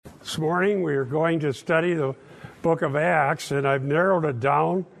This morning we are going to study the book of Acts, and I've narrowed it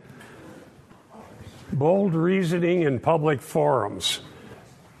down. Bold reasoning in public forums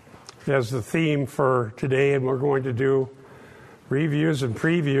as the theme for today, and we're going to do reviews and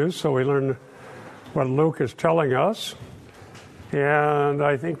previews so we learn what Luke is telling us. And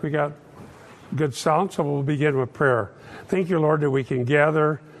I think we got good sound, so we'll begin with prayer. Thank you, Lord, that we can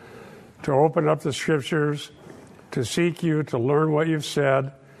gather to open up the Scriptures, to seek you, to learn what you've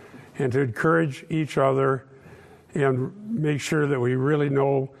said, and to encourage each other and make sure that we really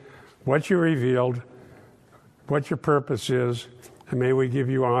know what you revealed, what your purpose is, and may we give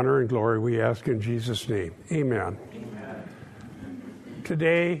you honor and glory, we ask in Jesus' name. Amen. Amen.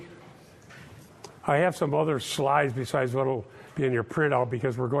 Today, I have some other slides besides what will be in your printout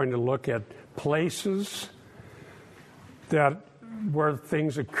because we're going to look at places where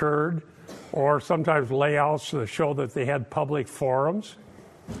things occurred, or sometimes layouts that show that they had public forums.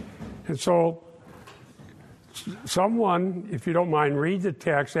 And so someone, if you don't mind, read the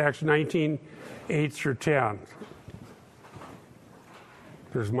text, Acts 19, 8 through 10.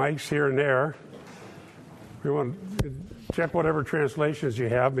 There's mics here and there. We want to check whatever translations you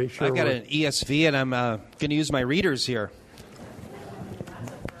have. Make sure. I've got an ESV, and I'm going to use my readers here.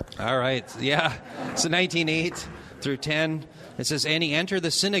 All right. Yeah. So 19:8 through 10. It says, "And he entered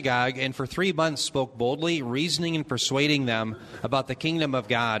the synagogue, and for 3 months spoke boldly, reasoning and persuading them about the kingdom of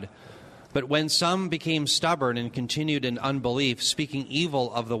God. But when some became stubborn and continued in unbelief, speaking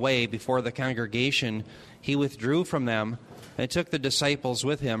evil of the way before the congregation, he withdrew from them and took the disciples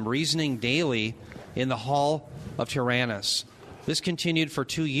with him, reasoning daily in the hall of Tyrannus. This continued for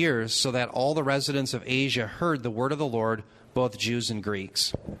 2 years, so that all the residents of Asia heard the word of the Lord, both Jews and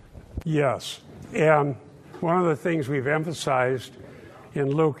Greeks." Yes, and one of the things we've emphasized in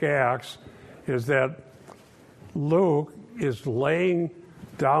Luke Acts is that Luke is laying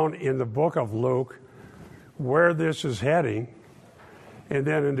down in the book of Luke where this is heading. And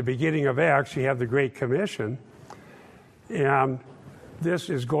then in the beginning of Acts, you have the Great Commission. And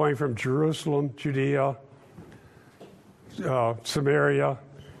this is going from Jerusalem, Judea, Samaria,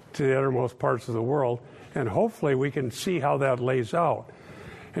 to the uttermost parts of the world. And hopefully we can see how that lays out.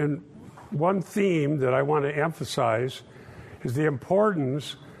 And one theme that I want to emphasize is the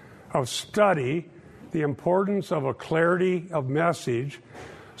importance of study, the importance of a clarity of message,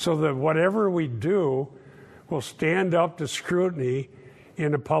 so that whatever we do will stand up to scrutiny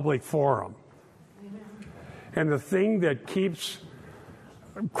in a public forum. Amen. And the thing that keeps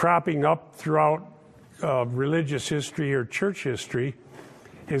cropping up throughout religious history or church history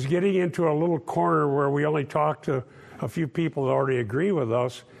is getting into a little corner where we only talk to a few people that already agree with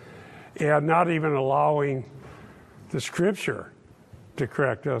us, and not even allowing the Scripture to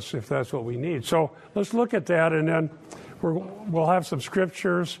correct us if that's what we need. So let's look at that, and then we'll have some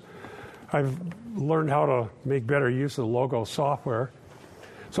scriptures. I've learned how to make better use of the Logos software.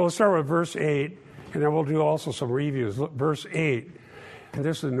 So let's start with verse 8, and then we'll do also some reviews. Verse 8, and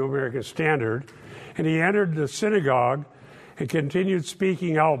this is the New American Standard. "And he entered the synagogue and continued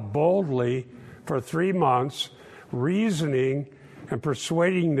speaking out boldly for 3 months, reasoning and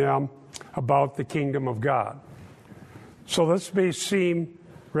persuading them about the kingdom of God." So this may seem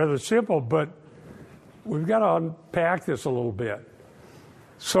rather simple, but we've got to unpack this a little bit.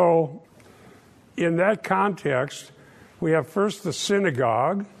 So in that context, we have first the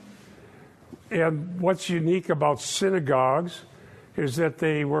synagogue. And what's unique about synagogues is that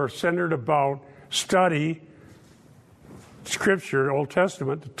they were centered about study, Scripture, Old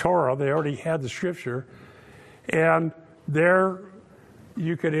Testament, the Torah. They already had the Scripture. And there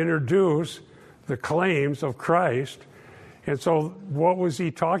you could introduce the claims of Christ. And so what was he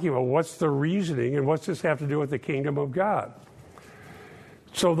talking about? What's the reasoning, and what's this have to do with the kingdom of God?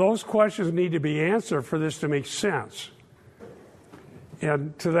 So those questions need to be answered for this to make sense.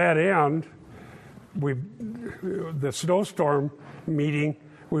 And to that end, the snowstorm meeting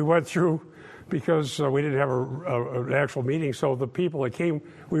we went through because we didn't have an actual meeting. So the people that came,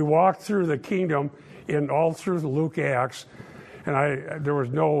 we walked through the kingdom all through the Luke Acts, and there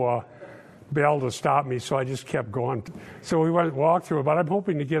was no bell to stop me, so I just kept going. So we walked through it, but I'm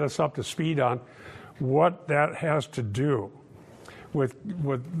hoping to get us up to speed on what that has to do with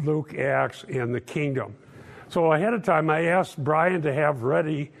Luke Acts and the kingdom. So ahead of time, I asked Brian to have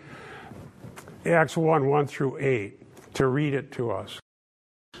ready Acts 1 through 8, to read it to us.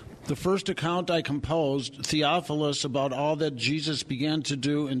 The first account I composed, Theophilus, about all that Jesus began to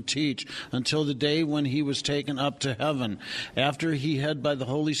do and teach until the day when he was taken up to heaven, after he had by the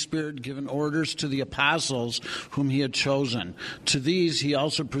Holy Spirit given orders to the apostles whom he had chosen. To these he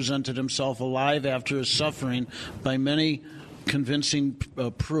also presented himself alive after his suffering by many convincing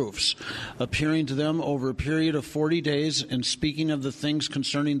proofs, appearing to them over a period of 40 days and speaking of the things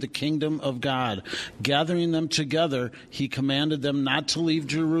concerning the kingdom of God. Gathering them together, he commanded them not to leave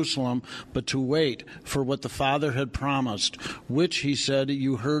Jerusalem, but to wait for what the Father had promised, which, he said,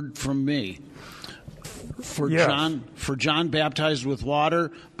 you heard from me. For John baptized with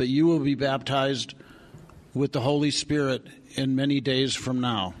water, but you will be baptized with the Holy Spirit in many days from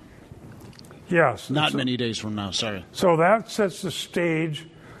now. Yes. Not many days from now, sorry. So that sets the stage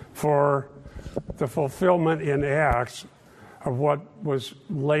for the fulfillment in Acts of what was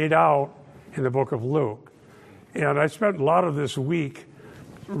laid out in the book of Luke. And I spent a lot of this week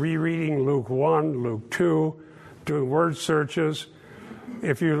rereading Luke 1, Luke 2, doing word searches.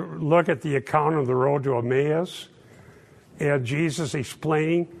 If you look at the account of the road to Emmaus and Jesus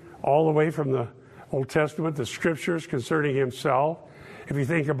explaining all the way from the Old Testament, the scriptures concerning himself, if you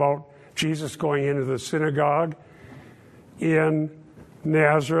think about Jesus going into the synagogue in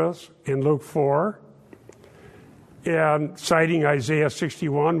Nazareth in Luke 4 and citing Isaiah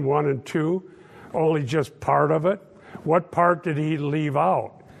 61, 1 and 2, only just part of it. What part did he leave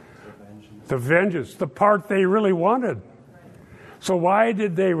out? The vengeance, the part they really wanted. So why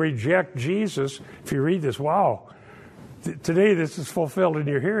did they reject Jesus? If you read this, wow, today this is fulfilled in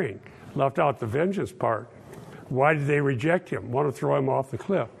your hearing. Left out the vengeance part. Why did they reject him? Want to throw him off the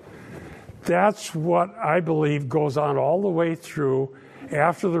cliff? That's what I believe goes on all the way through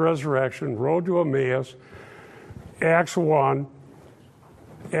after the resurrection, road to Emmaus, Acts 1,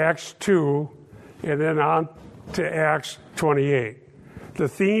 Acts 2, and then on to Acts 28. The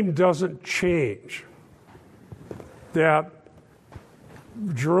theme doesn't change. That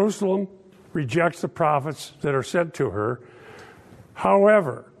Jerusalem rejects the prophets that are sent to her.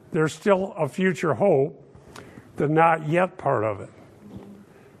 However, there's still a future hope, the not yet part of it.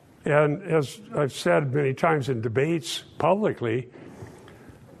 And as I've said many times in debates publicly,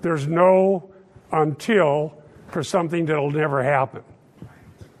 there's no until for something that'll never happen.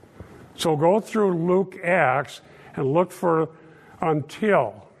 So go through Luke, Acts, and look for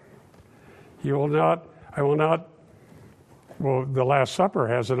until. You will not, I will not, well, the Last Supper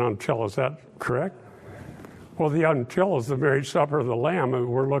has an until, is that correct? Well, the until is the marriage supper of the Lamb, and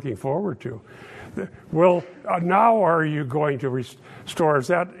we're looking forward to. Well, now are you going to restore? Is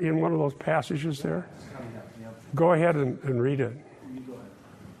that in one of those passages there? Go ahead and read it.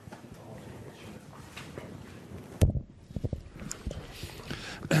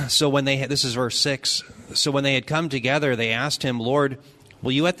 So when this is verse 6. So when they had come together, they asked him, Lord,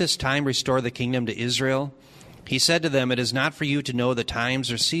 will you at this time restore the kingdom to Israel? He said to them, it is not for you to know the times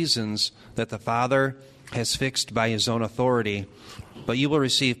or seasons that the Father has fixed by his own authority, but you will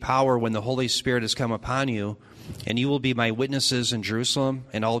receive power when the Holy Spirit has come upon you, and you will be my witnesses in Jerusalem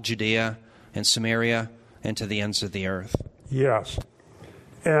and all Judea and Samaria and to the ends of the earth. Yes.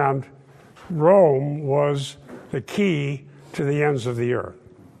 And Rome was the key to the ends of the earth.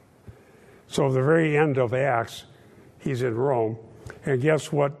 So the very end of Acts, he's in Rome. And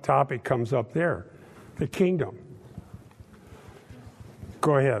guess what topic comes up there? The kingdom.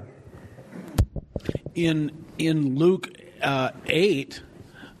 Go ahead. In Luke 8,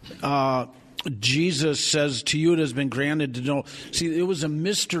 Jesus says, to you it has been granted to know. See, it was a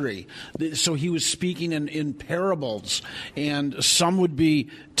mystery. So he was speaking in parables. And some would be,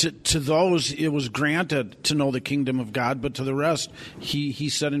 to those it was granted to know the kingdom of God, but to the rest he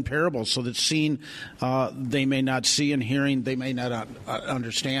said in parables, so that seeing they may not see, and hearing they may not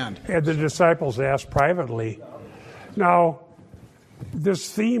understand. And the disciples asked privately. Now,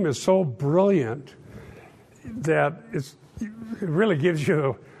 this theme is so brilliant that it really gives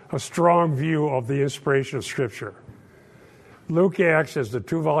you a strong view of the inspiration of Scripture. Luke, Acts, as the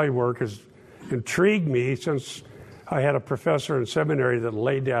 2-volume work, has intrigued me since I had a professor in seminary that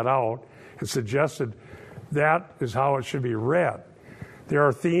laid that out and suggested that is how it should be read. There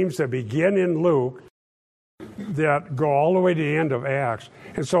are themes that begin in Luke that go all the way to the end of Acts.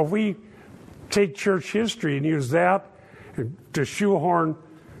 And so if we take church history and use that to shoehorn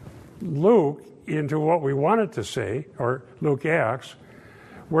Luke into what we want it to say, or Luke, Acts,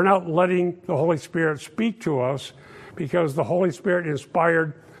 we're not letting the Holy Spirit speak to us, because the Holy Spirit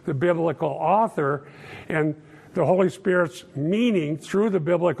inspired the biblical author, and the Holy Spirit's meaning through the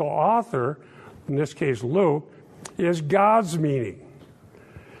biblical author, in this case Luke, is God's meaning.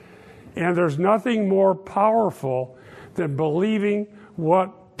 And there's nothing more powerful than believing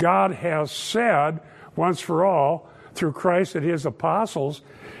what God has said once for all through Christ and his apostles.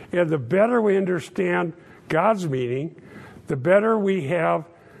 And the better we understand God's meaning, the better we have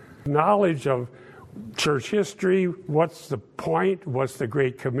knowledge of church history, what's the point, what's the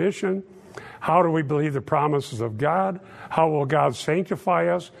Great Commission, How do we believe the promises of God? How will God sanctify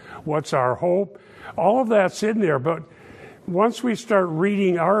us? What's our hope? All of that's in there, but once we start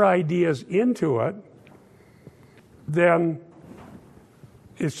reading our ideas into it, then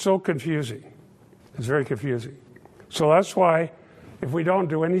it's so confusing. It's very confusing. So that's why if we don't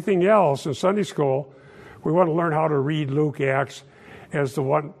do anything else in Sunday school, we want to learn how to read Luke, Acts as the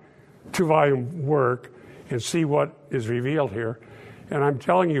 2-volume work and see what is revealed here. And I'm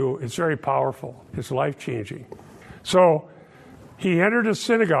telling you, it's very powerful. It's life-changing. So he entered a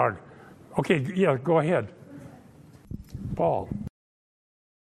synagogue. Okay, yeah, go ahead. Paul.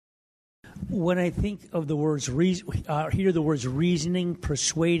 When I think of the words, hear the words reasoning,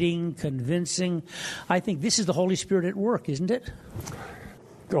 persuading, convincing, I think this is the Holy Spirit at work, isn't it?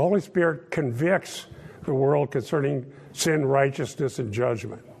 The Holy Spirit convicts the world concerning sin, righteousness, and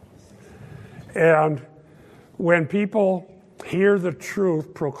judgment. And when people hear the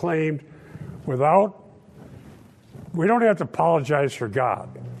truth proclaimed we don't have to apologize for God.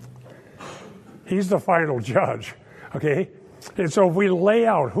 He's the final judge, okay? And so if we lay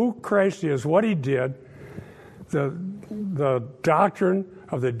out who Christ is, what he did, the doctrine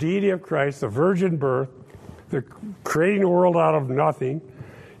of the deity of Christ, the virgin birth, the creating the world out of nothing,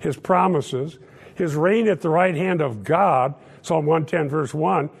 his promises, his reign at the right hand of God, Psalm 110, verse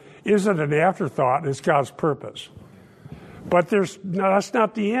 1, isn't an afterthought, it's God's purpose. But that's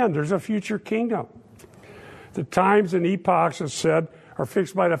not the end. There's a future kingdom. The times and epochs, as said, are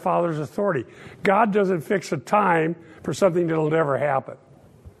fixed by the Father's authority. God doesn't fix a time for something that'll never happen.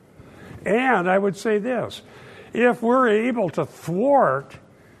 And I would say this, if we're able to thwart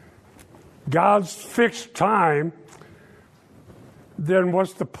God's fixed time, then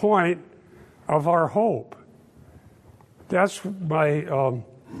what's the point of our hope? That's my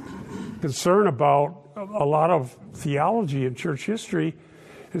concern about a lot of theology in church history,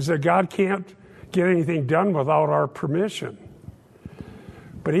 is that God can't get anything done without our permission.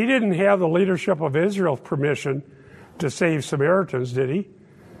 But he didn't have the leadership of Israel's permission to save Samaritans, did he?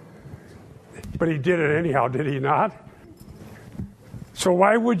 But he did it anyhow, did he not? So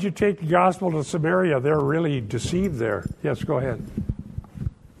why would you take the gospel to Samaria? They're really deceived there. Yes, go ahead.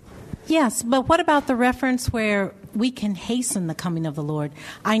 Yes, but what about the reference where we can hasten the coming of the Lord?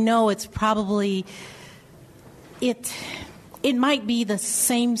 I know it's probably, it might be the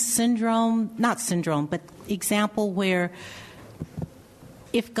same but example where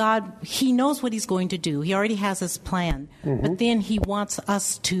if God, he knows what he's going to do. He already has his plan. Mm-hmm. But then he wants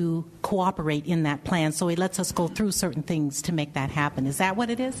us to cooperate in that plan. So he lets us go through certain things to make that happen. Is that what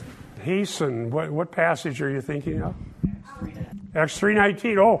it is? Hasten. What passage are you thinking of? Acts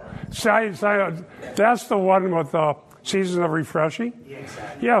 3:19. Oh, that's the one with seasons of refreshing?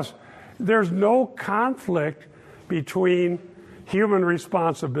 Exactly. Yes. There's no conflict between human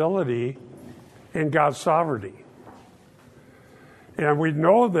responsibility and God's sovereignty. And we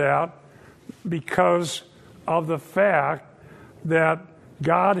know that because of the fact that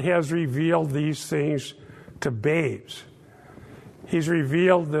God has revealed these things to babes. He's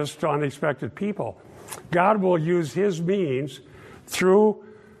revealed this to unexpected people. God will use his means through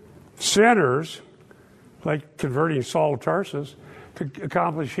sinners, like converting Saul of Tarsus, to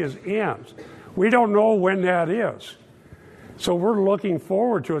accomplish his ends. We don't know when that is. So we're looking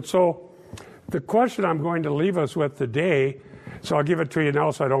forward to it. So the question I'm going to leave us with today, so I'll give it to you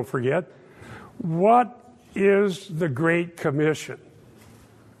now so I don't forget. What is the Great Commission?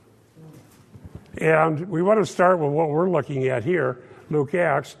 And we want to start with what we're looking at here, Luke,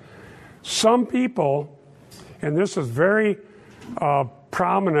 Acts. Some people, and this is very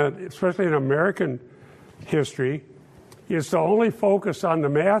prominent, especially in American history, is to only focus on the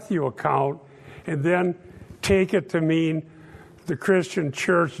Matthew account and then take it to mean the Christian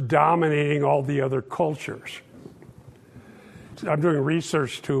church dominating all the other cultures. I'm doing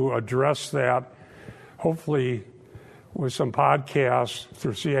research to address that, hopefully with some podcasts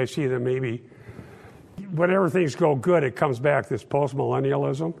through CIC that maybe whenever things go good, it comes back, this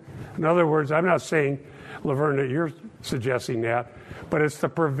post-millennialism. In other words, I'm not saying, Laverne, that you're suggesting that, but it's the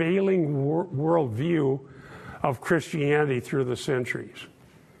prevailing worldview of Christianity through the centuries,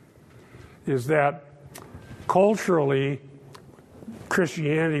 is that culturally,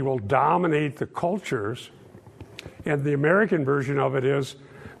 Christianity will dominate the cultures, and the American version of it is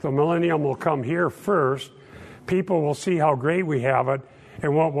the millennium will come here first, people will see how great we have it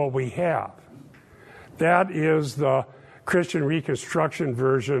and want what we have. That is the Christian Reconstruction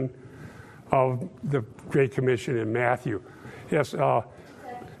version of the Great Commission in Matthew. Yes,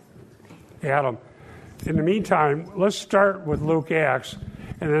 Adam. In the meantime, let's start with Luke, Acts,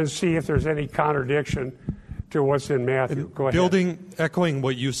 and then see if there's any contradiction to what's in Matthew. Go ahead. Echoing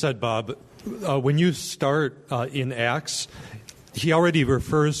what you said, Bob, when you start in Acts, he already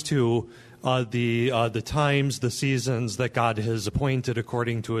refers to the times, the seasons that God has appointed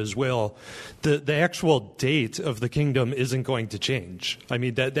according to his will. The actual date of the kingdom isn't going to change. I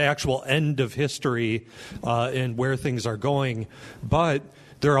mean, the actual end of history and where things are going. But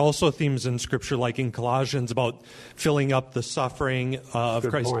there are also themes in Scripture, like in Colossians, about filling up the suffering of Good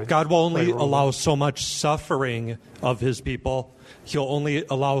Christ. point. God will only Right, allow so much suffering of his people. He'll only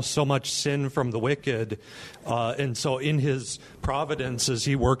allow so much sin from the wicked. And so in his providence, as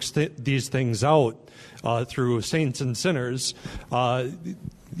he works these things out through saints and sinners,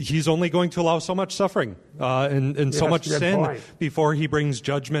 he's only going to allow so much suffering and so much good sin point. before he brings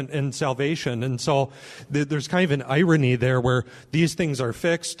judgment and salvation. And so there's kind of an irony there where these things are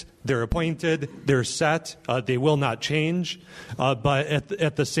fixed, they're appointed, they're set, they will not change. But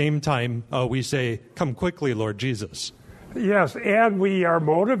at the same time, we say, "Come quickly, Lord Jesus." Yes, and we are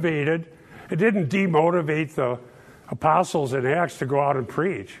motivated. It didn't demotivate the apostles in Acts to go out and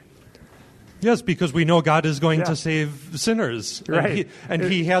preach. Yes, because we know God is going Yeah. to save sinners, Right. and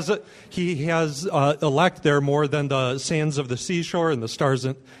he has elect there more than the sands of the seashore and the stars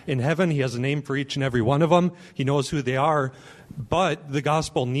in heaven. He has a name for each and every one of them. He knows who they are, but the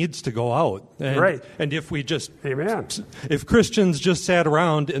gospel needs to go out. And, Right. And if we just, Amen. if Christians just sat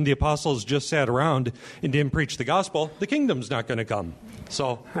around and the apostles just sat around and didn't preach the gospel, the kingdom's not going to come.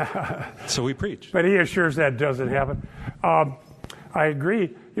 So we preach. But he assures that doesn't happen. I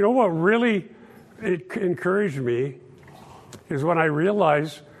agree. You know what really encouraged me is when I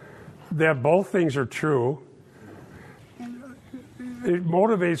realized that both things are true. It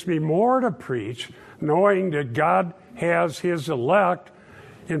motivates me more to preach, knowing that God has his elect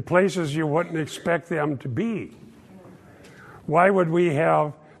in places you wouldn't expect them to be. Why would we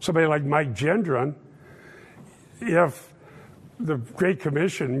have somebody like Mike Gendron if the Great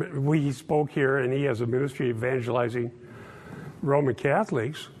Commission, he spoke here and he has a ministry evangelizing Roman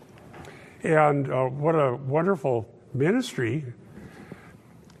Catholics, and what a wonderful ministry.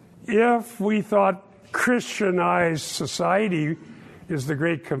 If we thought Christianized society is the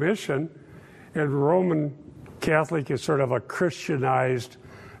Great Commission and Roman Catholic is sort of a Christianized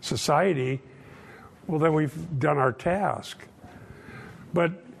society, well, then we've done our task.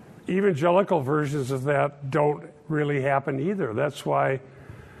 But evangelical versions of that don't really happen either. That's why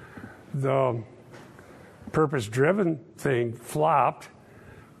the purpose-driven thing flopped,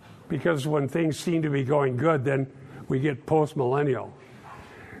 because when things seem to be going good, then we get post-millennial.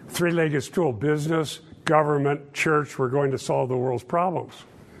 Three-legged stool: business, government, church, we're going to solve the world's problems.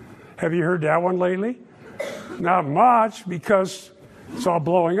 Have you heard that one lately? Not much, because it's all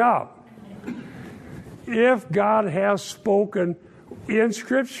blowing up. If God has spoken in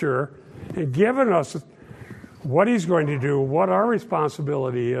Scripture and given us what he's going to do, what our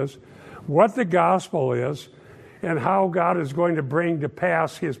responsibility is, what the gospel is, and how God is going to bring to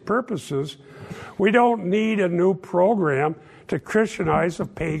pass his purposes, we don't need a new program to Christianize a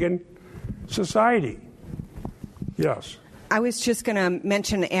pagan society. Yes. I was just going to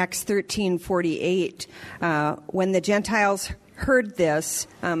mention Acts 13:48. When the Gentiles heard this,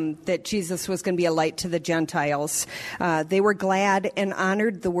 that Jesus was going to be a light to the Gentiles, they were glad and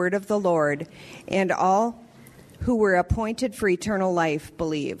honored the word of the Lord, and all who were appointed for eternal life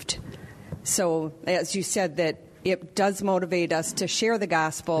believed. So, as you said, that it does motivate us to share the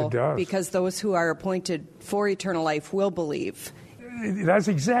gospel, because those who are appointed for eternal life will believe. That's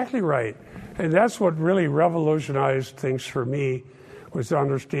exactly right. And that's what really revolutionized things for me, was to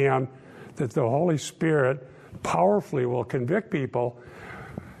understand that the Holy Spirit powerfully will convict people.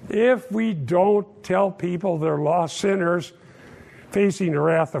 If we don't tell people they're lost sinners facing the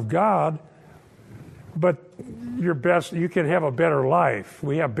wrath of God, but you can have a better life.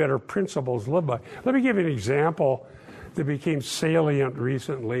 We have better principles to live by. Let me give you an example that became salient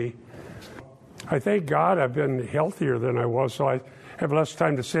recently. I thank God I've been healthier than I was, so I have less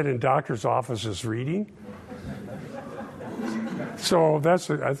time to sit in doctor's offices reading. So that's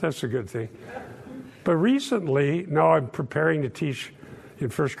a good thing. But recently, now I'm preparing to teach in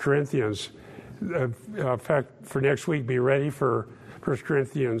 1 Corinthians. In fact, for next week, be ready for 1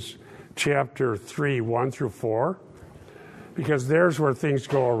 Corinthians chapter 3, 1 through 4, because there's where things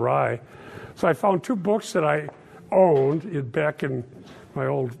go awry. So I found two books that I owned back in my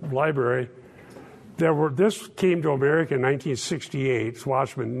old library. This came to America in 1968. It's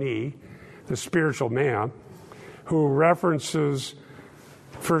Watchman Nee, The Spiritual Man, who references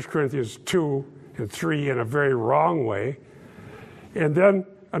 1 Corinthians 2 and 3 in a very wrong way. And then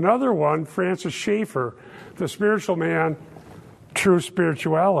another one, Francis Schaeffer, The Spiritual Man, True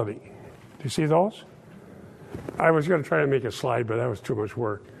Spirituality. Do you see those? I was going to try to make a slide, but that was too much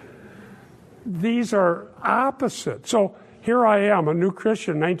work. these are opposite. So here I am, a new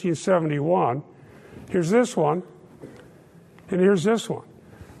Christian, 1971. Here's this one, and here's this one.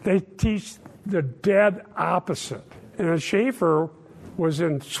 They teach the dead opposite. And then Schaeffer was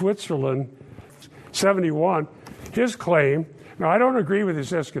in Switzerland, 71. His claim, now I don't agree with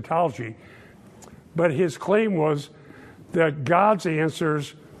his eschatology, but his claim was that God's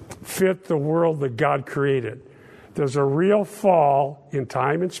answers fit the world that God created. There's a real fall in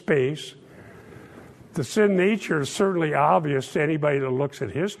time and space. The sin nature is certainly obvious to anybody that looks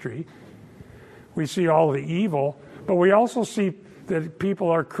at history. We see all the evil, but we also see that people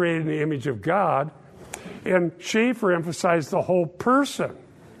are created in the image of God. And Schaeffer emphasized the whole person.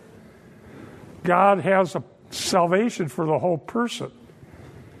 God has a salvation for the whole person.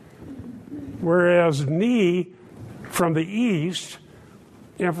 Whereas Nee, from the East,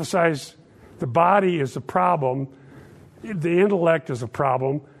 emphasized the body is the problem, the intellect is a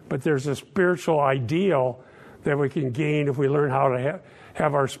problem, but there's a spiritual ideal that we can gain if we learn how to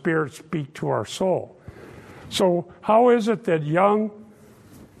have our spirit speak to our soul. So how is it that young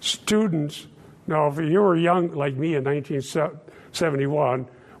students, now if you were young like me in 1971,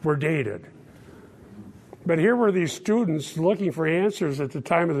 were dated. But here were these students looking for answers at the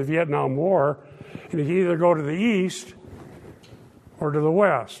time of the Vietnam War, and you could either go to the East or to the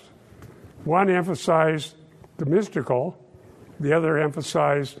West. One emphasized the mystical, the other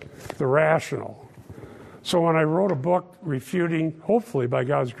emphasized the rational. So when I wrote a book refuting, hopefully by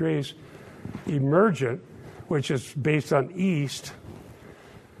God's grace, Emergent, which is based on East,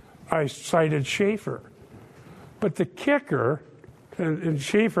 I cited Schaeffer. But the kicker, and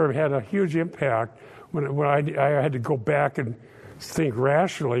Schaeffer had a huge impact when I had to go back and think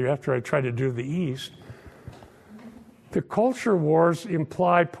rationally after I tried to do the East. The culture wars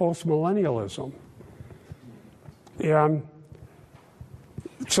imply postmillennialism. And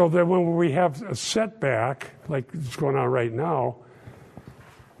so that when we have a setback, like is going on right now,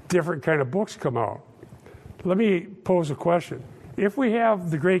 different kind of books come out. Let me pose a question. If we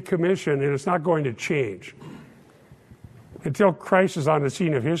have the Great Commission and it's not going to change, until Christ is on the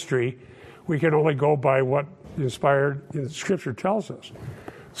scene of history, we can only go by what inspired in Scripture tells us.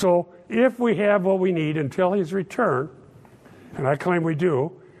 So if we have what we need until his return, and I claim we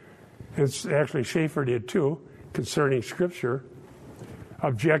do, and actually Schaeffer did too, concerning Scripture,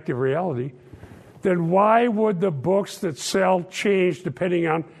 objective reality, then why would the books that sell change depending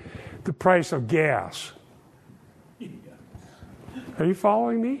on the price of gas? Are you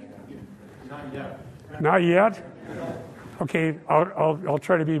following me? Not yet. Not yet? Okay, I'll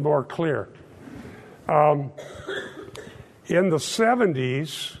try to be more clear. In the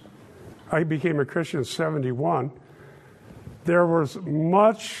 70s, I became a Christian in 71, there was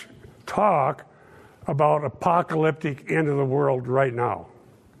much talk about apocalyptic end of the world right now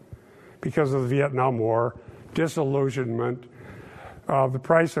because of the Vietnam War, disillusionment. The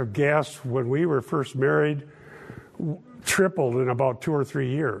price of gas when we were first married tripled in about 2 or 3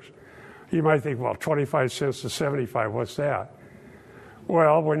 years. You might think, well, 25 cents to 75, what's that?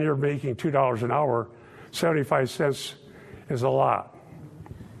 Well, when you're making $2 an hour, 75 cents is a lot.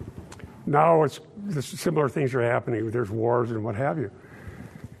 Now similar things are happening. There's wars and what have you.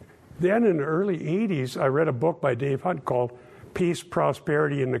 Then in the early 80s, I read a book by Dave Hunt called Peace,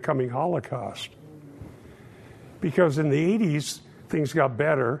 Prosperity, and the Coming Holocaust. Because in the 80s, things got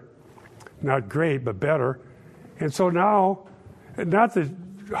better. Not great, but better. And so now, not that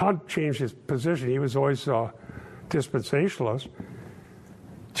Hunt changed his position. He was always a dispensationalist.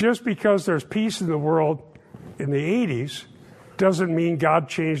 Just because there's peace in the world in the 80s doesn't mean God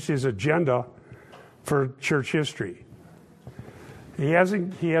changed his agenda for church history. He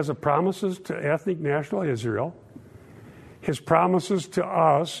has promises to ethnic national Israel, his promises to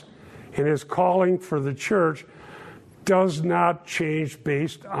us, and his calling for the church does not change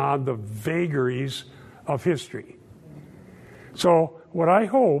based on the vagaries of history. So what I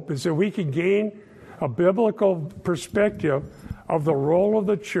hope is that we can gain a biblical perspective of the role of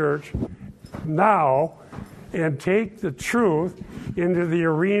the church now and take the truth into the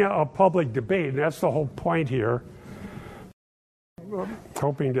arena of public debate. And that's the whole point here.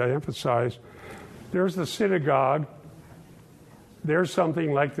 Hoping to emphasize, there's the synagogue. There's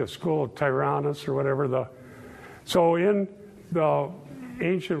something like the school of Tyrannus or whatever. So in the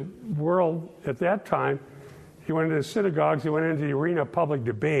ancient world at that time, he went into the synagogues, he went into the arena of public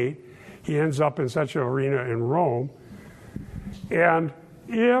debate. He ends up in such an arena in Rome. And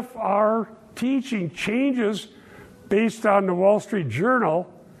if our teaching changes based on the Wall Street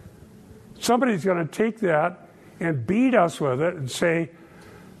Journal, somebody's going to take that and beat us with it and say,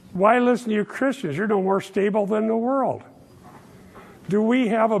 why listen to you Christians? You're no more stable than the world. Do we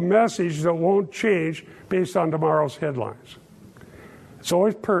have a message that won't change based on tomorrow's headlines? It's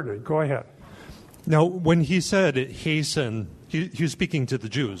always pertinent. Go ahead. Now, when he said hasten, he was speaking to the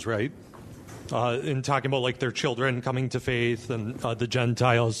Jews, right? And talking about like their children coming to faith and the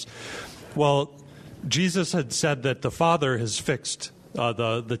Gentiles. Well, Jesus had said that the Father has fixed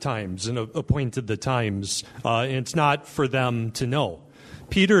the times and appointed the times. And it's not for them to know.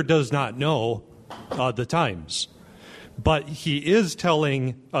 Peter does not know the times. But he is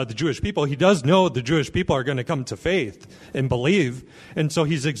telling the Jewish people, he does know the Jewish people are going to come to faith and believe. And so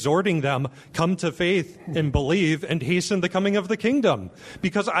he's exhorting them, come to faith and believe and hasten the coming of the kingdom.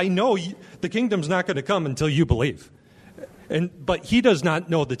 Because I know the kingdom's not going to come until you believe. But he does not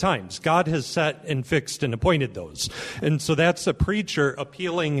know the times. God has set and fixed and appointed those. And so that's a preacher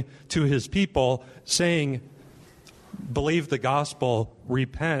appealing to his people, saying, believe the gospel,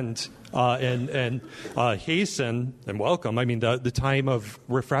 repent, and hasten and welcome. I mean, the time of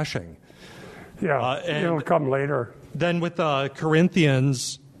refreshing. Yeah, it'll come later. Then with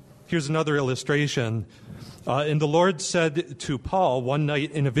Corinthians, here's another illustration. And the Lord said to Paul one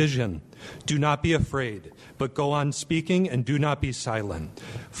night in a vision, do not be afraid, but go on speaking and do not be silent.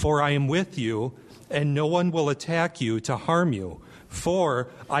 For I am with you, and no one will attack you to harm you. For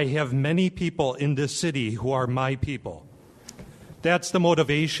I have many people in this city who are my people. That's the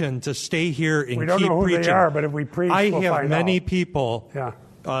motivation to stay here and keep preaching. We don't know who they are, but if we preach, I we'll have find many out. people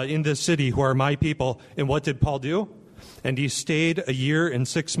in this city who are my people. And what did Paul do? And he stayed 1 year and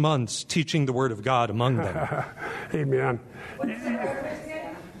 6 months teaching the word of God among them. Amen.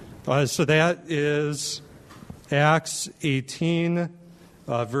 So that is Acts 18,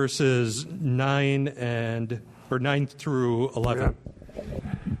 verses 9 through 11. Yeah.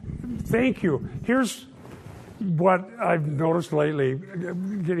 Thank you. Here's what I've noticed lately,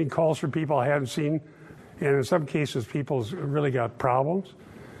 getting calls from people I haven't seen, and in some cases people's really got problems.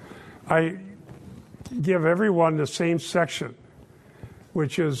 I give everyone the same section,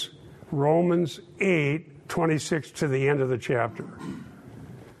 which is Romans 8:26 to the end of the chapter.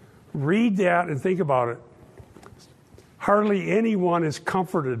 Read that and think about it. Hardly anyone is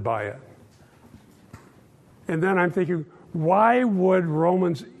comforted by it. And then I'm thinking, why would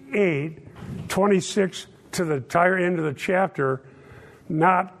Romans 8:26 to the entire end of the chapter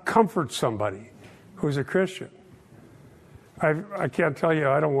not comfort somebody who's a Christian? I can't tell you,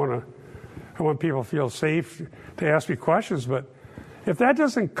 I want people to feel safe to ask me questions, but if that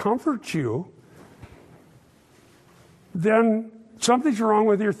doesn't comfort you, then something's wrong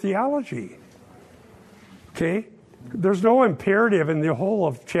with your theology. Okay? There's no imperative in the whole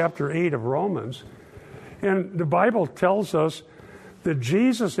of chapter 8 of Romans. And the Bible tells us that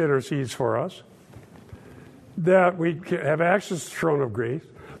Jesus intercedes for us, that we have access to the throne of grace,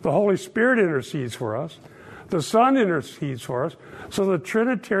 the Holy Spirit intercedes for us, the Son intercedes for us, so the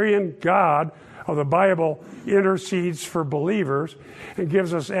Trinitarian God of the Bible intercedes for believers and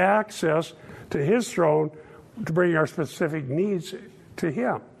gives us access to His throne to bring our specific needs to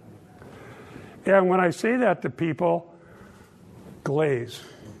Him. And when I say that to people, glaze.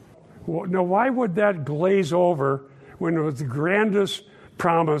 Now, why would that glaze over when it was the grandest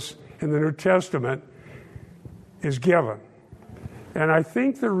promise in the New Testament is given? And I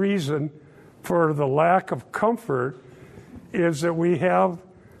think the reason for the lack of comfort is that we have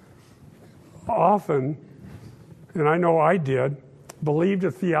often, and I know I did, believed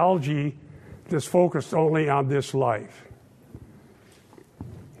a theology that's focused only on this life.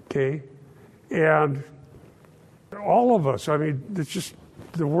 Okay? And all of us, I mean, it's just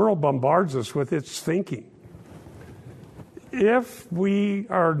the world bombards us with its thinking. If we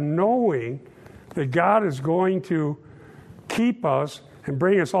are knowing that God is going to keep us and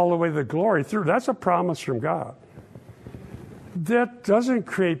bring us all the way to the glory through, that's a promise from God. That doesn't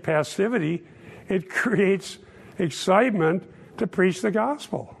create passivity. It creates excitement to preach the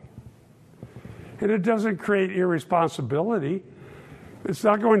gospel. And it doesn't create irresponsibility. It's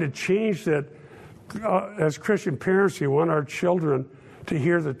not going to change that as Christian parents, we want our children to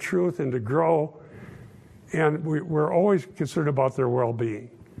hear the truth and to grow. And we're always concerned about their well-being.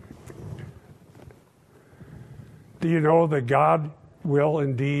 Do you know that God will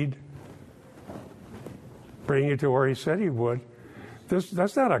indeed bring you to where He said He would?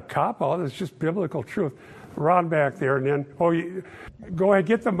 That's not a cop-out. It's just biblical truth. Ron back there, and then, go ahead,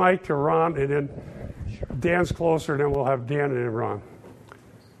 get the mic to Ron, and then Dan's closer, and then we'll have Dan and then Ron.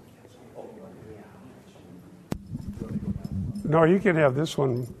 No, you can have this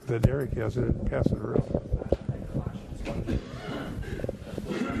one that Eric has and pass it around.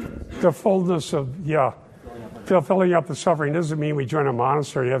 The fullness of, filling up the suffering doesn't mean we join a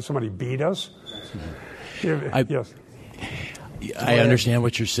monastery to have somebody beat us. Yes. I understand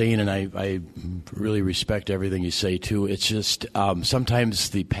what you're saying, and I really respect everything you say, too. It's just sometimes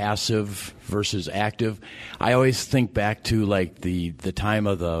the passive versus active. I always think back to, like, the time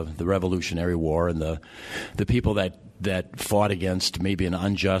of the Revolutionary War and the people that fought against maybe an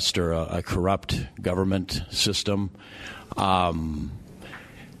unjust or a corrupt government system.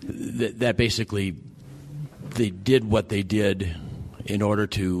 That basically they did what they did in order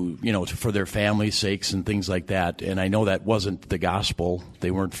to, for their families' sakes and things like that. And I know that wasn't the gospel.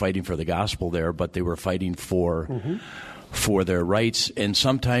 They weren't fighting for the gospel there, but they were fighting for their rights. And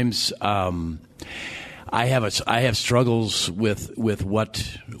sometimes I have struggles with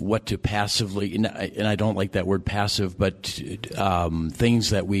what to passively, and I don't like that word passive, but things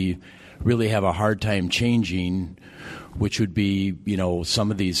that we really have a hard time changing, which would be,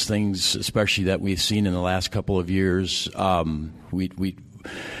 some of these things, especially that we've seen in the last couple of years. But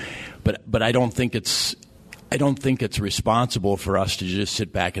I don't think it's responsible for us to just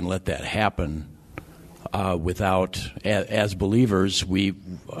sit back and let that happen. Without, as believers, we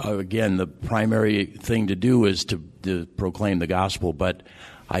again, the primary thing to do is to proclaim the gospel. But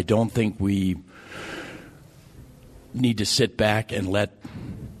I don't think we need to sit back and let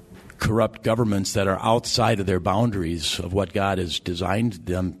corrupt governments that are outside of their boundaries of what God has designed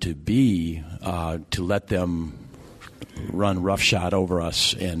them to be, to let them run roughshod over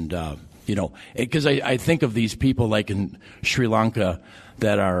us. And, because I think of these people like in Sri Lanka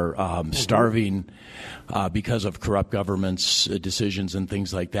that are starving because of corrupt governments' decisions and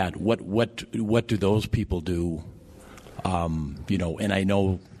things like that. What do those people do? And I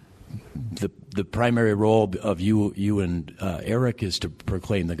know the primary role of you and Eric is to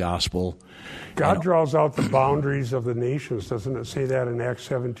proclaim the gospel. God draws out the boundaries of the nations. Doesn't it say that in Acts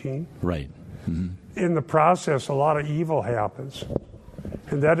 17? Right. Mm-hmm. In the process, a lot of evil happens.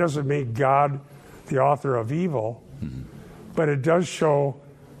 And that doesn't make God the author of evil, but it does show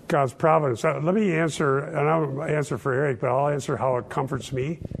God's providence. Let me answer, and I'll answer for Eric, but I'll answer how it comforts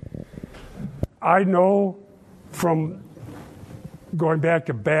me. I know from going back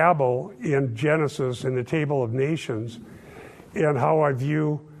to Babel in Genesis in the Table of Nations and how I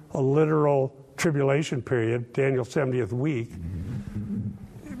view a literal tribulation period, Daniel's 70th week,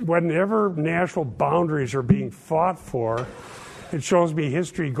 whenever national boundaries are being fought for, it shows me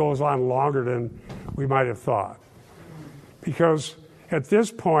history goes on longer than we might have thought. Because at this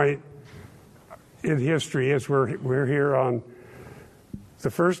point in history, as we're here on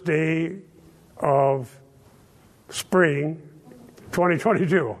the first day of spring,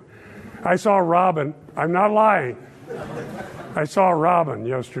 2022, I saw a robin. I'm not lying. I saw a robin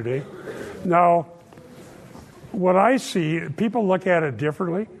yesterday. Now, what I see, people look at it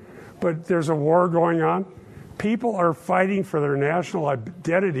differently, but there's a war going on. People are fighting for their national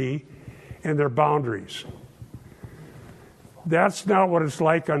identity and their boundaries. That's not what it's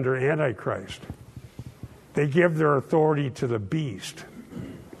like under Antichrist. They give their authority to the beast.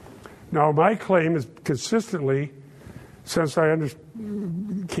 Now, my claim is consistently, since I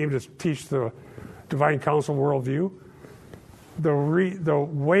came to teach the Divine Council worldview, the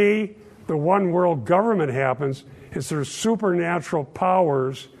way the one world government happens is there's supernatural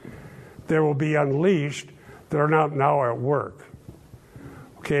powers that will be unleashed that are not now at work.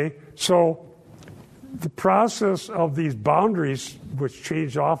 Okay? So the process of these boundaries, which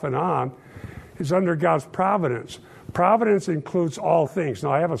change off and on, is under God's providence. Providence includes all things.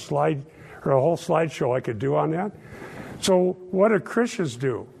 Now, I have a slide or a whole slideshow I could do on that. So what do Christians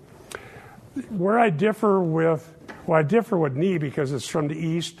do? Where I differ with Nee because it's from the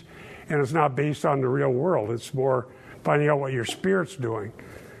East and it's not based on the real world. It's more finding out what your spirit's doing.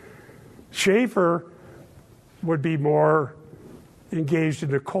 Schaeffer would be more engaged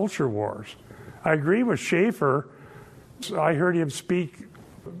in the culture wars. I agree with Schaeffer. I heard him speak,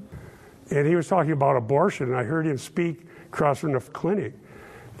 and he was talking about abortion, and I heard him speak across from the clinic.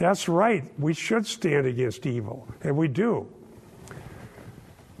 That's right. We should stand against evil, and we do.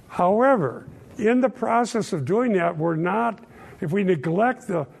 However, in the process of doing that, if we neglect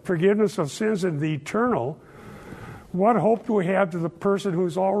the forgiveness of sins and the eternal, what hope do we have to the person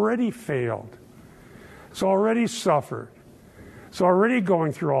who's already failed? It's already suffered. It's already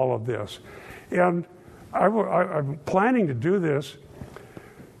going through all of this. And I'm planning to do this.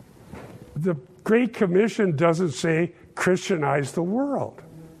 The Great Commission doesn't say Christianize the world.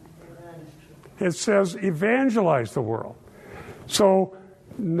 It says evangelize the world. So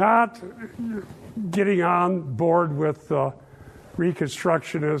not getting on board with the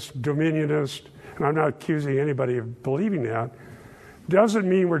Reconstructionist, Dominionist, and I'm not accusing anybody of believing that, doesn't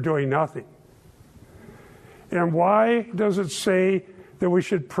mean we're doing nothing. And why does it say that we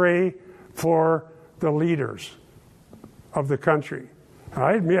should pray for the leaders? of the country. And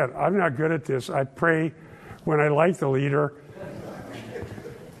I admit, I'm not good at this. I pray when I like the leader,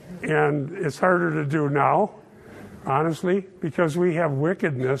 and it's harder to do now, honestly, because we have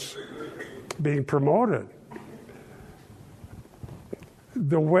wickedness being promoted.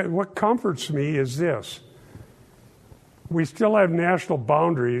 What comforts me is this. We still have national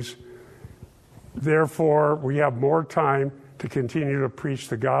boundaries, therefore we have more time to continue to preach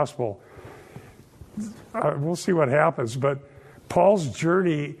the gospel. We'll see what happens, but Paul's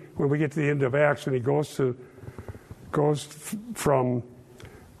journey, when we get to the end of Acts, when he goes from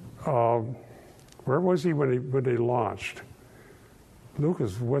where was he when they launched? Luke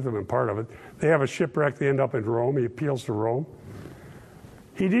was with him in part of it. They have a shipwreck. They end up in Rome. He appeals to Rome.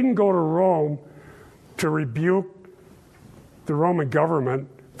 He didn't go to Rome to rebuke the Roman government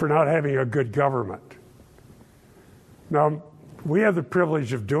for not having a good government. Now, we have the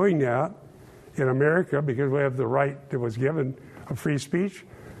privilege of doing that in America because we have the right that was given of free speech.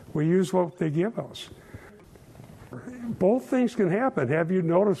 We use what they give us. Both things can happen. Have you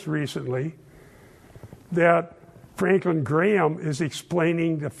noticed recently that Franklin Graham is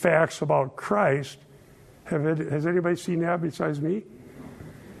explaining the facts about Christ? Has anybody seen that besides me?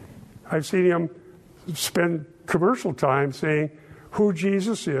 I've seen him spend commercial time saying who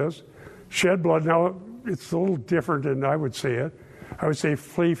Jesus is, shed blood. Now, it's a little different than I would say it. I would say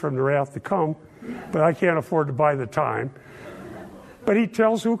flee from the wrath to come, but I can't afford to buy the time. But he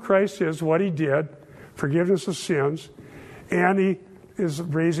tells who Christ is, what he did, forgiveness of sins, and he is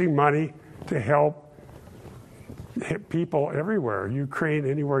raising money to help people everywhere, Ukraine,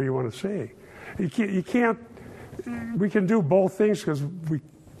 anywhere you want to say. You can't, we can do both things because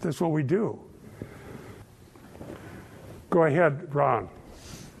that's what we do. Go ahead, Ron.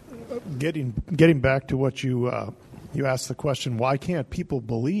 Getting back to what you asked the question, why can't people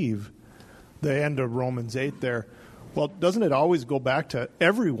believe the end of Romans 8 there? Well, doesn't it always go back to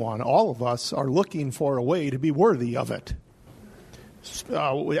everyone, all of us, are looking for a way to be worthy of it?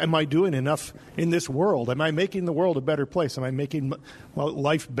 Am I doing enough in this world? Am I making the world a better place? Am I making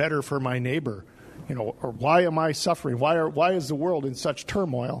life better for my neighbor? Or why am I suffering? Why is the world in such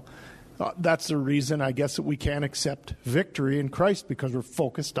turmoil? That's the reason, I guess, that we can't accept victory in Christ, because we're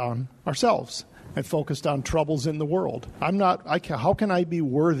focused on ourselves and focused on troubles in the world. How can I be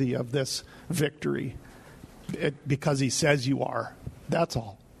worthy of this victory? Because he says you are. That's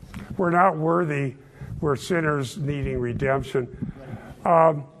all. We're not worthy. We're sinners needing redemption.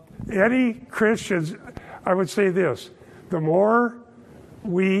 Any Christians, I would say this, the more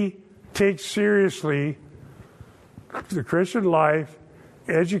we take seriously the Christian life,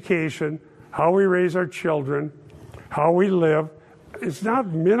 education, how we raise our children, how we live, it's not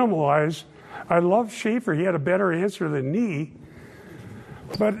minimalized. I love Schaefer. He had a better answer than me.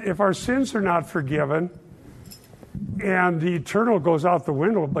 But if our sins are not forgiven and the eternal goes out the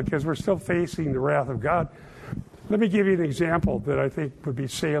window because we're still facing the wrath of God, let me give you an example that I think would be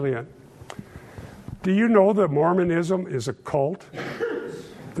salient. Do you know that Mormonism is a cult?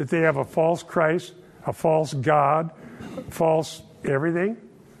 That they have a false Christ, a false God, false everything?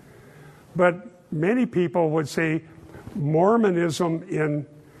 But many people would say Mormonism in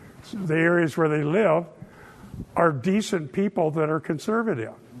the areas where they live are decent people that are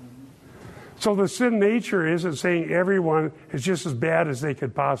conservative. So the sin nature isn't saying everyone is just as bad as they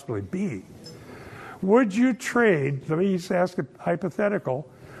could possibly be. Would you trade, let me just ask a hypothetical,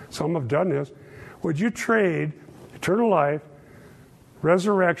 some have done this, would you trade eternal life,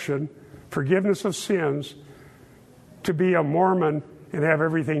 resurrection, forgiveness of sins to be a Mormon and have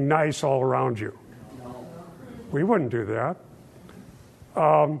everything nice all around you? No. We wouldn't do that.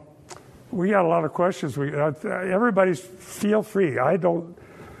 We got a lot of questions. Everybody's feel free.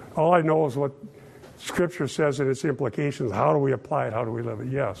 All I know is what Scripture says and its implications. How do we apply it? How do we live it?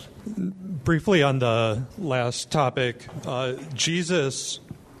 Yes. Briefly on the last topic, Jesus,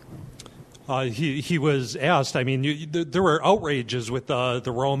 he was asked, there were outrages with the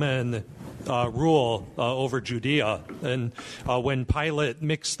Roman rule over Judea. And when Pilate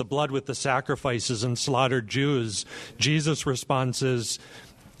mixed the blood with the sacrifices and slaughtered Jews, Jesus' response is,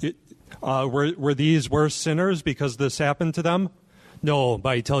 were these worse sinners because this happened to them? No, but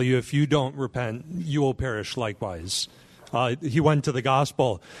I tell you, if you don't repent, you will perish likewise. He went to the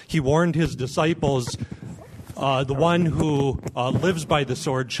gospel. He warned his disciples, the one who lives by the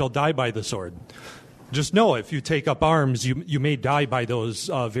sword shall die by the sword. Just know, if you take up arms, you may die by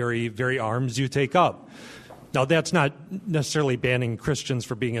those very, very arms you take up. Now, that's not necessarily banning Christians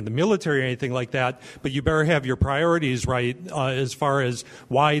for being in the military or anything like that, but you better have your priorities right as far as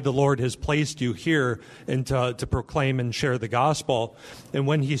why the Lord has placed you here and to proclaim and share the gospel. And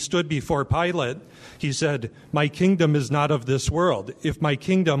when he stood before Pilate, he said, "My kingdom is not of this world. If my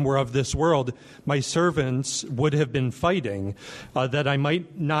kingdom were of this world, my servants would have been fighting that I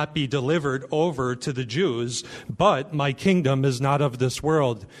might not be delivered over to the Jews, but my kingdom is not of this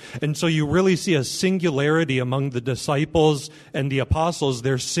world." And so you really see a singularity among the disciples and the apostles.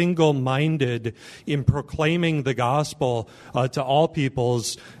 They're single-minded in proclaiming the gospel to all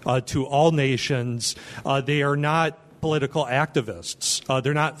peoples, to all nations. They are not political activists.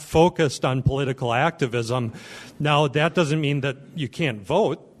 They're not focused on political activism. Now, that doesn't mean that you can't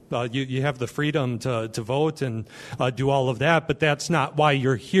vote. You have the freedom to vote and do all of that, but that's not why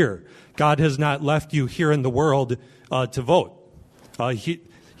you're here. God has not left you here in the world to vote.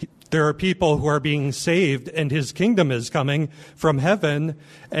 There are people who are being saved, and his kingdom is coming from heaven,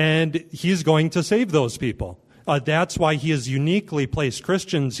 and he's going to save those people. That's why he has uniquely placed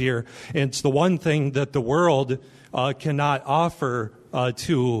Christians here. And it's the one thing that the world cannot offer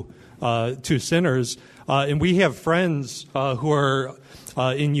to sinners. And we have friends who are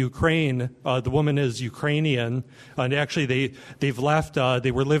in Ukraine. The woman is Ukrainian, and actually they've left.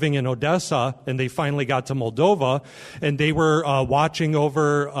 They were living in Odessa, and they finally got to Moldova, and they were watching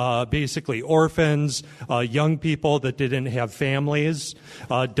over basically orphans, young people that didn't have families,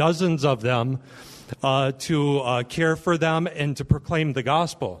 dozens of them, to care for them and to proclaim the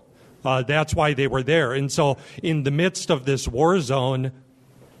gospel. That's why they were there. And so in the midst of this war zone,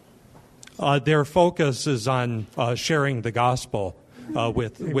 their focus is on sharing the gospel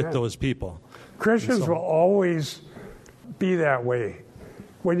with those people. Christians will always be that way.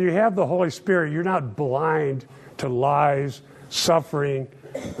 When you have the Holy Spirit, you're not blind to lies, suffering,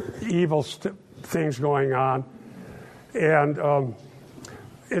 evil things going on. And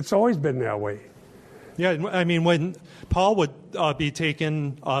it's always been that way. Yeah, I mean, when Paul would be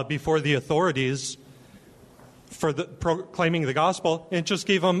taken before the authorities for proclaiming the gospel, it just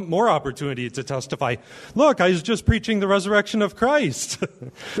gave him more opportunity to testify. Look, I was just preaching the resurrection of Christ.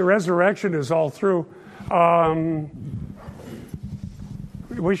 The resurrection is all through.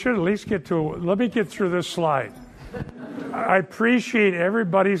 We should at least let me get through this slide. I appreciate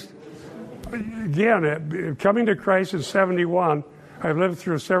everybody's, again, coming to Christ in 71, I've lived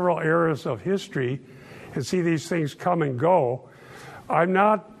through several eras of history and see these things come and go. I'm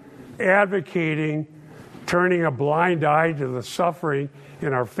not advocating turning a blind eye to the suffering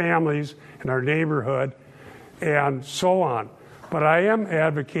in our families, in our neighborhood, and so on. But I am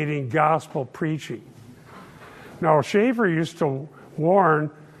advocating gospel preaching. Now, Schaeffer used to warn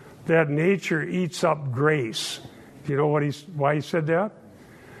that nature eats up grace. Do you know why he said that?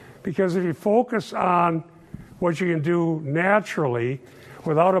 Because if you focus on what you can do naturally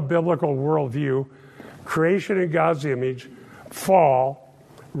without a biblical worldview, creation in God's image, fall,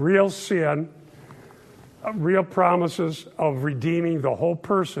 real sin, real promises of redeeming the whole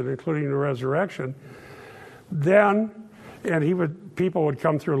person, including the resurrection, then, and people would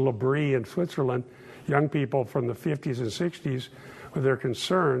come through L'Abri in Switzerland, young people from the 50s and 60s with their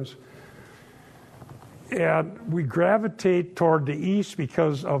concerns, and we gravitate toward the East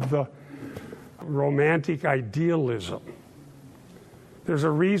because of the romantic idealism. There's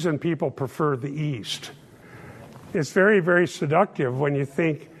a reason people prefer the East. It's very, very seductive when you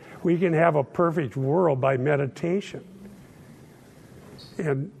think we can have a perfect world by meditation.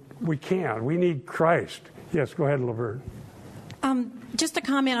 And we can't. We need Christ. Yes, go ahead, Laverne. Just to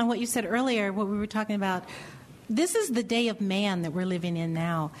comment on what you said earlier, what we were talking about. This is the day of man that we're living in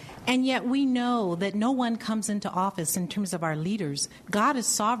now. And yet we know that no one comes into office in terms of our leaders. God is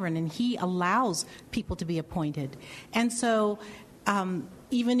sovereign, and he allows people to be appointed. And so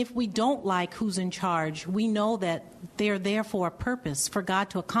even if we don't like who's in charge, we know that they're there for a purpose, for God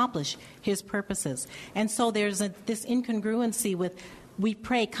to accomplish his purposes. And so there's this incongruency with, we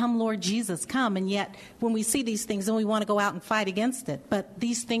pray, come Lord Jesus, come. And yet when we see these things, then we want to go out and fight against it. But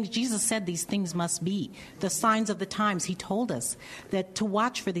these things, Jesus said these things must be. The signs of the times, he told us that to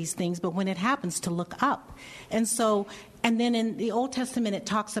watch for these things, but when it happens, to look up. And then in the Old Testament, it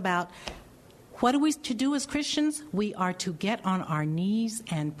talks about, what are we to do as Christians? We are to get on our knees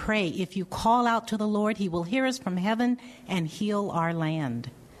and pray. If you call out to the Lord, he will hear us from heaven and heal our land.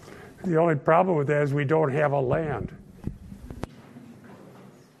 The only problem with that is we don't have a land.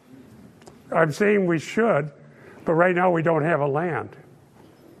 I'm saying we should, but right now we don't have a land.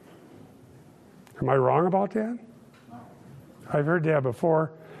 Am I wrong about that? I've heard that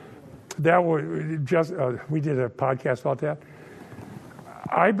before. That was just we did a podcast about that.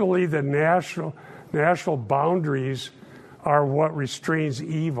 I believe that National boundaries are what restrains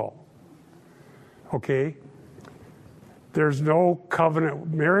evil. Okay? There's no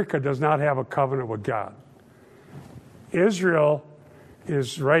covenant. America does not have a covenant with God. Israel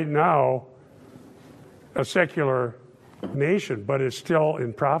is right now a secular nation, but it's still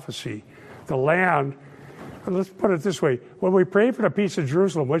in prophecy. The land, let's put it this way, when we pray for the peace of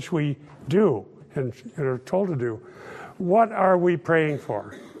Jerusalem, which we do and are told to do, what are we praying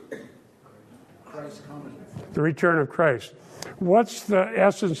for? Christ coming. The return of Christ. What's the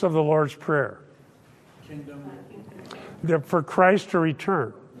essence of the Lord's Prayer? Kingdom. For Christ to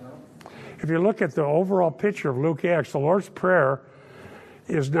return. If you look at the overall picture of Luke Acts, the Lord's Prayer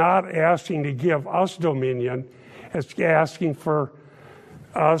is not asking to give us dominion. It's asking for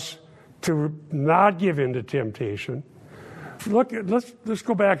us to not give in to temptation. Let's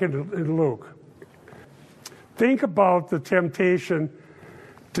go back into Luke. Think about the temptation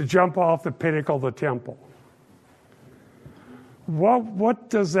to jump off the pinnacle of the temple. What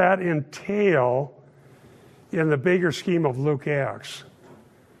does that entail in the bigger scheme of Luke Acts?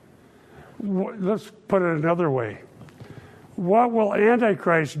 Let's put it another way. What will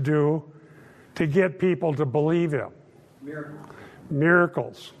Antichrist do to get people to believe him?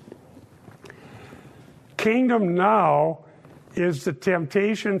 Miracles. Kingdom now is the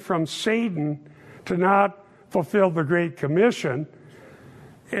temptation from Satan to not fulfill the Great Commission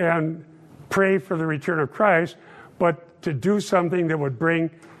and pray for the return of Christ, but to do something that would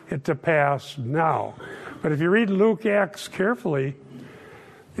bring it to pass now. But if you read Luke Acts carefully,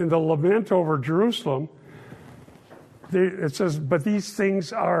 in the lament over Jerusalem, it says, but these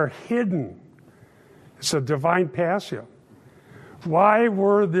things are hidden. It's a divine passive. Why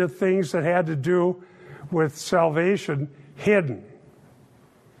were the things that had to do with salvation hidden?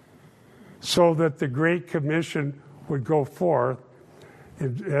 So that the Great Commission would go forth,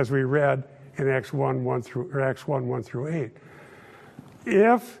 as we read in Acts 1 through 8.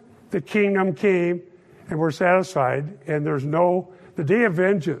 If the kingdom came and we're satisfied, and there's no the day of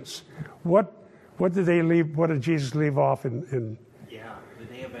vengeance, what did they leave? What did Jesus leave off in? The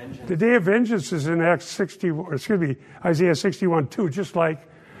day of vengeance. The day of vengeance is in Isaiah 61:2, just like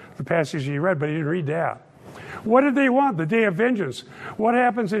the passage you read, but you didn't read that. What did they want? The day of vengeance. What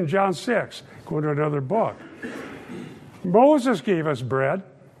happens in John 6? Go to another book. Moses gave us bread,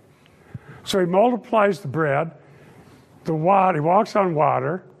 so he multiplies the bread, the water. He walks on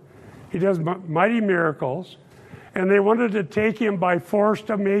water. He does mighty miracles. And they wanted to take him by force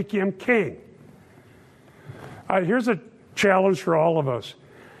to make him king. Here's a challenge for all of us.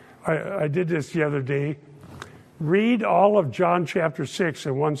 I did this the other day. Read all of John chapter 6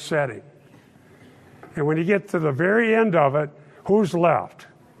 in one setting. And when you get to the very end of it, who's left?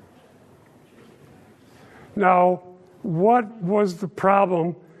 Now, what was the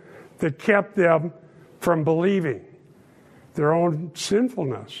problem that kept them from believing? Their own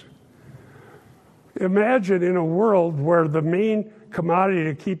sinfulness. Imagine in a world where the main commodity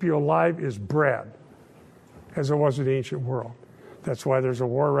to keep you alive is bread, as it was in the ancient world. That's why there's a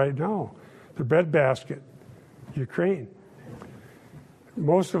war right now. The breadbasket, Ukraine.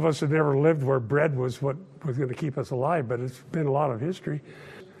 Most of us have never lived where bread was what was going to keep us alive, but it's been a lot of history.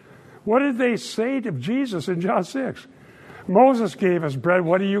 What did they say to Jesus in John 6? Moses gave us bread.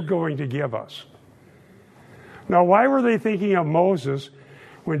 What are you going to give us? Now, why were they thinking of Moses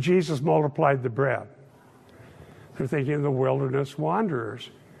when Jesus multiplied the bread? They're thinking of the wilderness wanderers.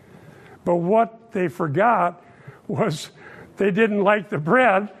 But what they forgot was they didn't like the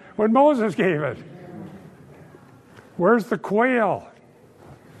bread when Moses gave it. Where's the quail?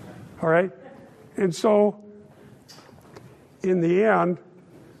 All right? And so, in the end,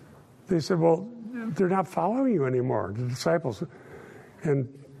 they said, well, they're not following you anymore, the disciples. And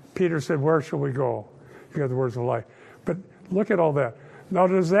Peter said, where shall we go? You have the words of life. But look at all that. Now,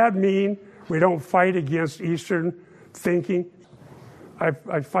 does that mean we don't fight against Eastern thinking?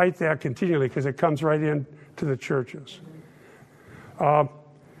 I fight that continually because it comes right into the churches.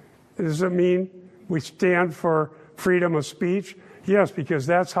 Does it mean we stand for freedom of speech? Yes, because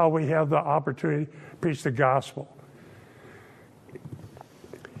that's how we have the opportunity to preach the gospel.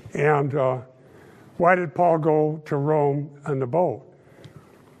 And why did Paul go to Rome on the boat?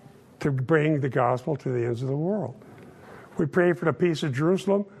 To bring the gospel to the ends of the world. We pray for the peace of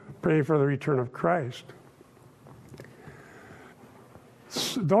Jerusalem, pray for the return of Christ.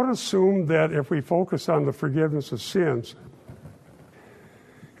 Don't assume that if we focus on the forgiveness of sins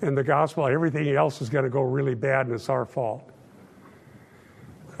and the gospel, everything else is going to go really bad and it's our fault.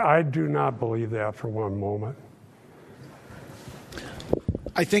 I do not believe that for one moment.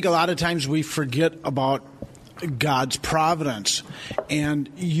 I think a lot of times we forget about God's providence. And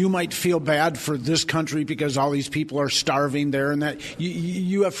you might feel bad for this country because all these people are starving there, and that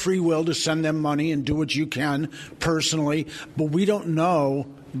you have free will to send them money and do what you can personally, but we don't know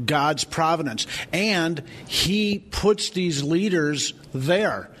God's providence. And He puts these leaders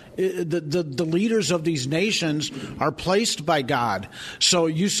there. The leaders of these nations are placed by God. So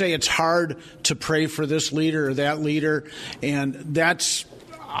you say it's hard to pray for this leader or that leader, and that's,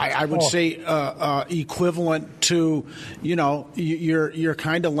 I would say, equivalent to, you're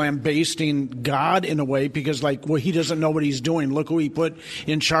kind of lambasting God in a way, because He doesn't know what He's doing. Look who He put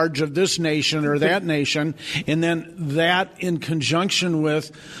in charge of this nation or that nation. And then that in conjunction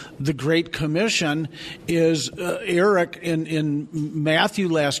with the Great Commission is Eric in Matthew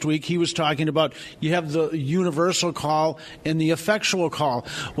last week. He was talking about you have the universal call and the effectual call.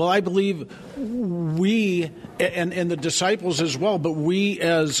 Well, I believe we and the disciples as well, but we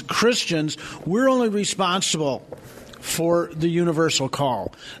as Christians, we're only responsible for the universal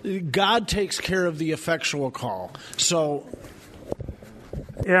call. God takes care of the effectual call. So,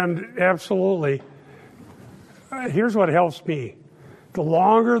 and absolutely, here's what helps me. The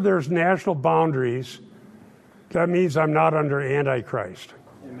longer there's national boundaries, that means I'm not under Antichrist.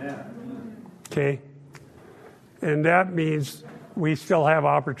 Amen. Okay? And that means we still have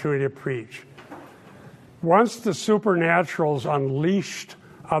opportunity to preach. Once the supernatural is unleashed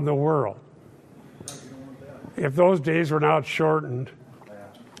on the world, if those days were not shortened,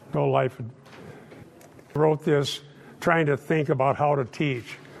 no life would. I wrote this trying to think about how to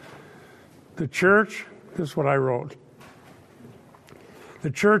teach. The church, this is what I wrote. The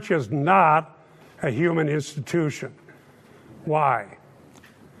church is not a human institution. Why?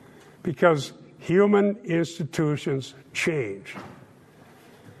 Because human institutions change.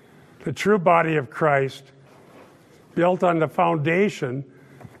 The true body of Christ, built on the foundation,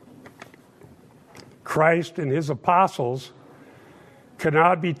 Christ and His apostles,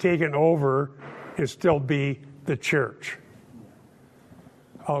 cannot be taken over and still be the church.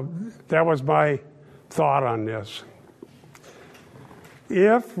 That was my thought on this.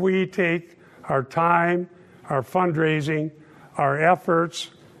 If we take our time, our fundraising, our efforts,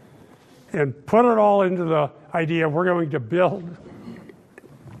 and put it all into the idea we're going to build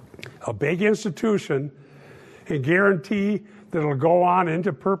a big institution and guarantee that it'll go on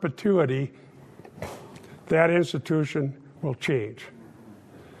into perpetuity, that institution will change.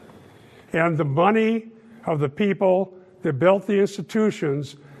 And the money of the people that built the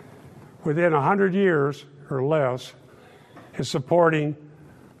institutions within 100 years or less is supporting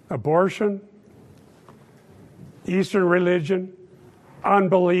abortion, Eastern religion,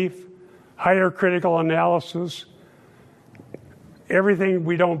 unbelief, higher critical analysis, everything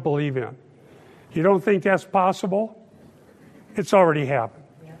we don't believe in. You don't think that's possible? It's already happened.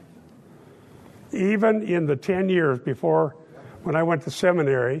 Even in the 10 years before, when I went to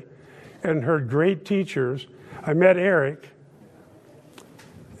seminary and heard great teachers, I met Eric.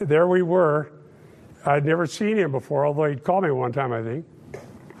 There we were. I'd never seen him before, although he'd called me one time, I think.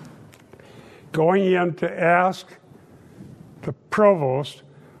 Going in to ask the provost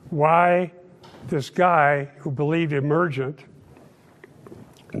why this guy who believed emergent,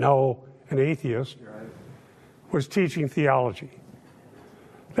 no, an atheist, was teaching theology.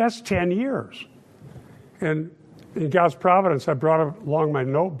 That's 10 years. And in God's providence, I brought along my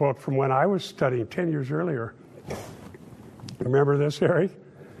notebook from when I was studying 10 years earlier. Remember this, Eric?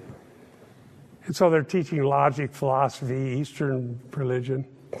 And so they're teaching logic, philosophy, Eastern religion.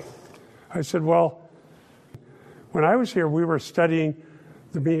 I said, well, when I was here, we were studying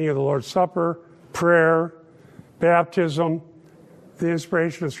the meaning of the Lord's Supper, prayer, baptism, the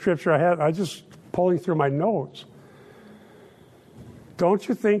inspiration of Scripture. I just pulling through my notes. Don't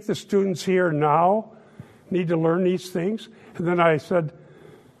you think the students here now need to learn these things? And then I said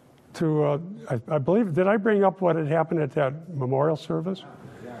to, I believe, did I bring up what had happened at that memorial service?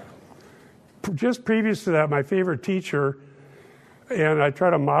 Just previous to that, my favorite teacher, and I try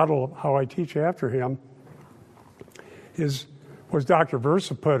to model how I teach after him, was Dr.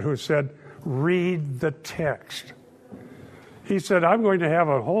 Versaput, who said, read the text. He said, I'm going to have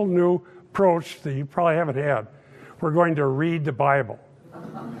a whole new approach that you probably haven't had. We're going to read the Bible.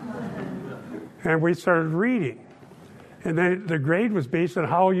 And we started reading. And then the grade was based on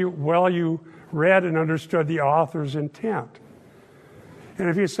how well you read and understood the author's intent. And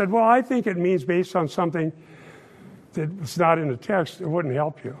if you said, well, I think it means based on something that's not in the text, it wouldn't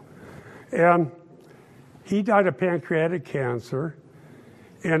help you. And he died of pancreatic cancer.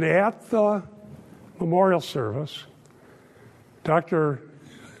 And at the memorial service, and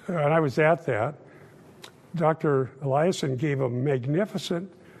I was at that, Dr. Eliason gave a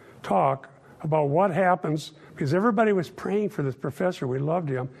magnificent talk about what happens, because everybody was praying for this professor. We loved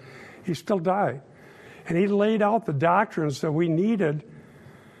him. He still died. And he laid out the doctrines that we needed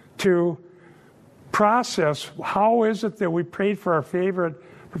to process how is it that we prayed for our favorite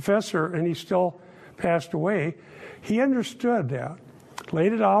professor and he still passed away. He understood that,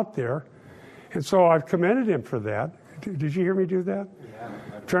 laid it out there, and so I've commended him for that. Did you hear me do that? Yeah.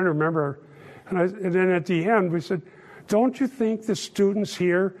 I'm trying to remember. And then at the end we said, don't you think the students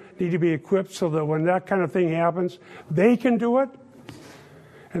here need to be equipped so that when that kind of thing happens, they can do it?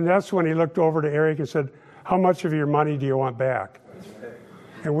 And that's when he looked over to Eric and said, how much of your money do you want back?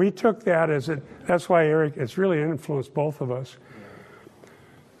 And we took that as it. That's why Eric, it's really influenced both of us.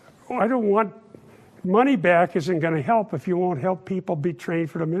 I don't want money back isn't going to help if you won't help people be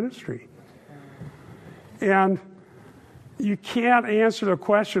trained for the ministry. And you can't answer the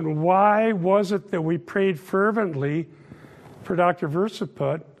question, why was it that we prayed fervently for Dr.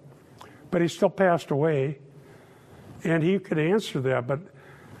 Versaput, but he still passed away? And he could answer that, but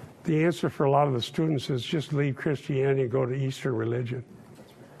the answer for a lot of the students is just leave Christianity and go to Eastern religion.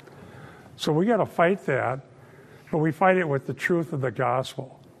 So we got to fight that, but we fight it with the truth of the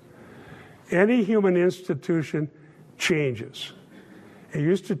gospel. Any human institution changes. It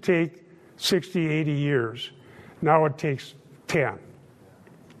used to take 60, 80 years. Now it takes 10.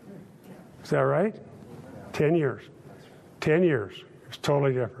 Is that right? 10 years. 10 years. It's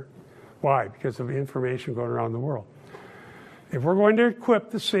totally different. Why? Because of information going around the world. If we're going to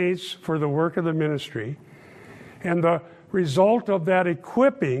equip the saints for the work of the ministry, and the result of that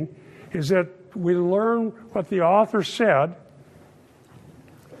equipping is that we learn what the author said,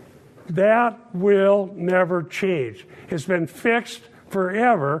 that will never change. It's been fixed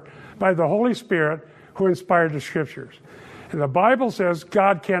forever by the Holy Spirit who inspired the Scriptures. And the Bible says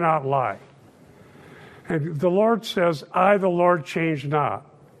God cannot lie. And the Lord says, I, the Lord, change not.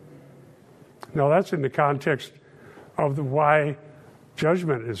 Now that's in the context of why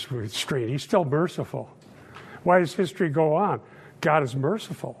judgment is restrained. He's still merciful. Why does history go on? God is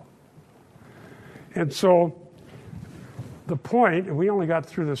merciful. And so the point, and we only got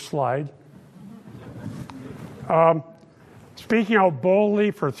through this slide, speaking out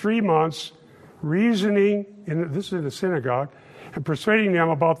boldly for 3 months, reasoning, this is in the synagogue, and persuading them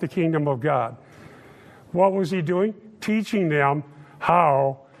about the kingdom of God. What was he doing? Teaching them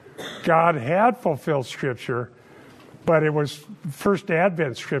how God had fulfilled Scripture, but it was first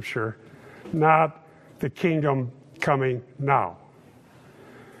Advent Scripture, not the kingdom coming now.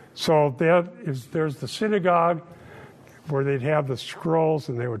 So there's the synagogue where they'd have the scrolls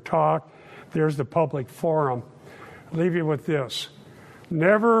and they would talk. There's the public forum. I'll leave you with this.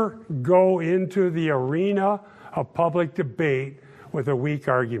 Never go into the arena of public debate with a weak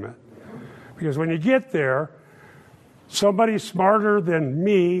argument. Because when you get there, somebody smarter than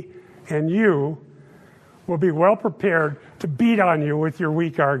me and you will be well prepared to beat on you with your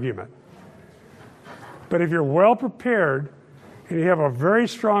weak argument. But if you're well prepared and you have a very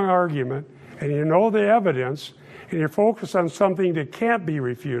strong argument and you know the evidence and you're focused on something that can't be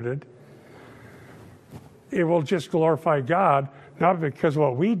refuted, it will just glorify God, not because of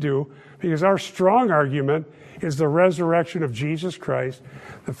what we do, because our strong argument is the resurrection of Jesus Christ,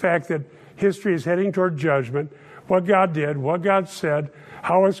 the fact that history is heading toward judgment, what God did, what God said,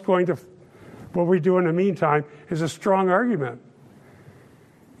 how it's going to, what we do in the meantime is a strong argument.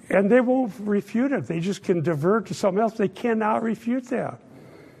 And they won't refute it. They just can divert to something else. They cannot refute that.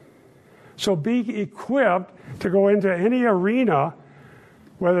 So be equipped to go into any arena,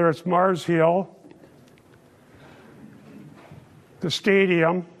 whether it's Mars Hill, the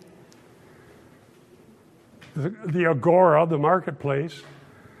stadium, the agora, the marketplace.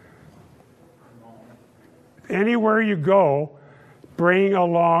 Anywhere you go, bring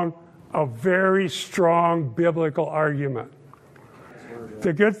along a very strong biblical argument.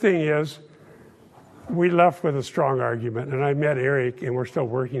 The good thing is, we left with a strong argument, and I met Eric, and we're still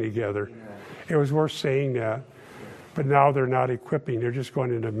working together. It was worth saying that. But now they're not equipping, they're just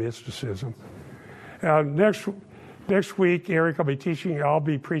going into mysticism. Next week, Eric will be teaching, I'll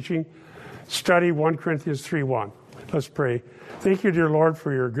be preaching, study 1 Corinthians 3:1. Let's pray. Thank you, dear Lord,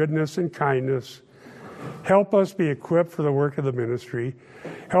 for your goodness and kindness. Help us be equipped for the work of the ministry.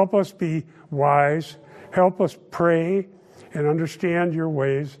 Help us be wise. Help us pray and understand your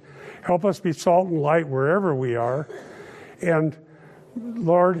ways. Help us be salt and light wherever we are. And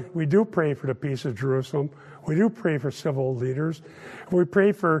Lord, we do pray for the peace of Jerusalem. We do pray for civil leaders. We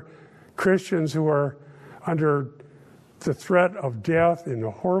pray for Christians who are under the threat of death in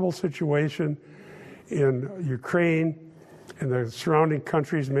a horrible situation in Ukraine and the surrounding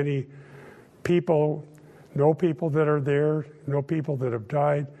countries. Many people, know people that are there, know people that have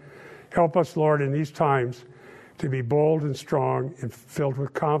died. Help us, Lord, in these times to be bold and strong and filled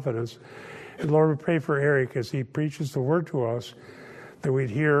with confidence. And Lord, we pray for Eric as he preaches the word to us, that we'd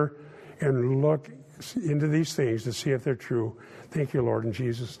hear and look into these things to see if they're true. Thank you, Lord, in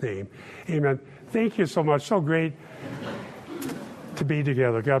Jesus' name. Amen. Thank you so much. So great to be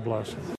together. God bless.